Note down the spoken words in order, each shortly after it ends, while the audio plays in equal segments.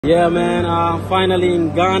Yeah man, finally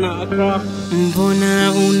in Ghana, Accra.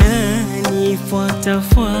 Mbona unanifuata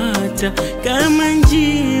kama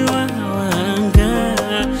njiwa wanga,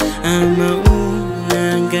 ama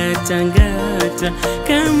unangatangata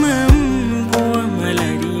kama mbu wa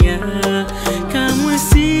malaria, kama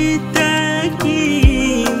sitaki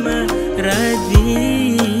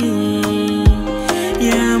maradhi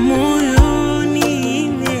ya moyoni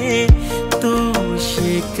nimetosheka.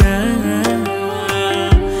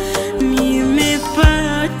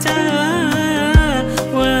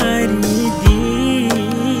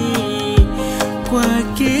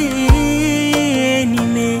 Kwake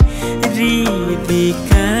nimeridhika,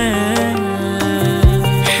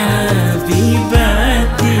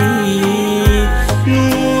 habibati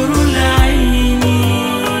nurul aini,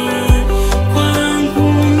 kwangu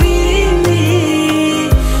mimi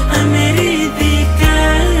ameridhika,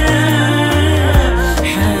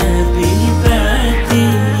 habibati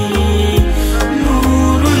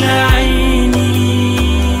nurul aini,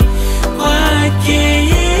 kwake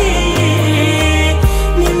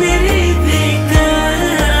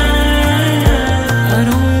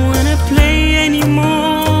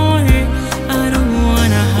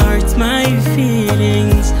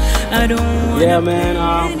Yeah man,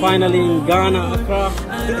 finally in Ghana, Accra.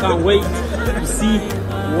 Can't wait to see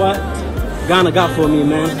what Ghana got for me,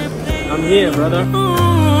 man. I'm here, brother.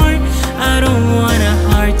 I don't wanna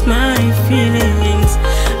hurt my feelings.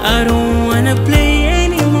 I don't wanna play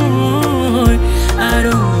anymore. I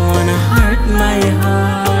don't wanna hurt my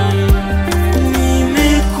heart.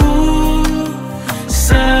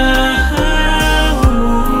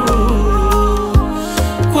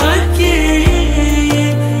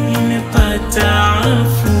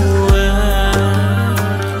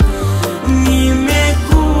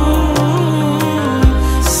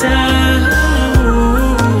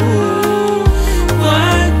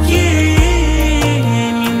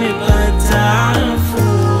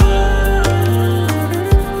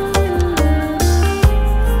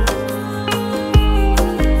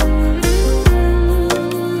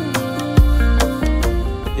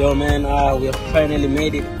 Yo man, we have finally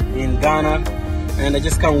made it in Ghana, and I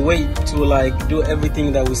just can't wait to do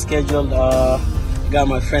everything that we scheduled. Got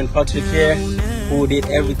my friend Patrick here, who did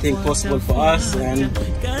everything possible for us. And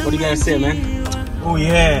what do you guys say, man? Oh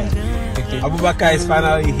yeah, Abubakar is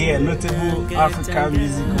finally here, notable African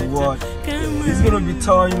music award. He's gonna be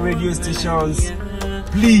touring radio stations.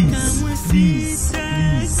 Please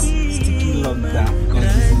stick in love that,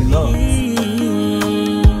 because he's in love.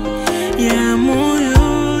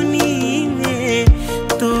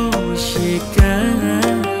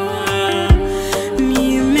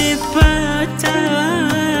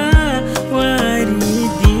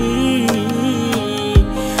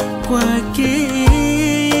 Kwake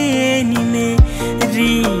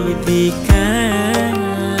nimeridhika.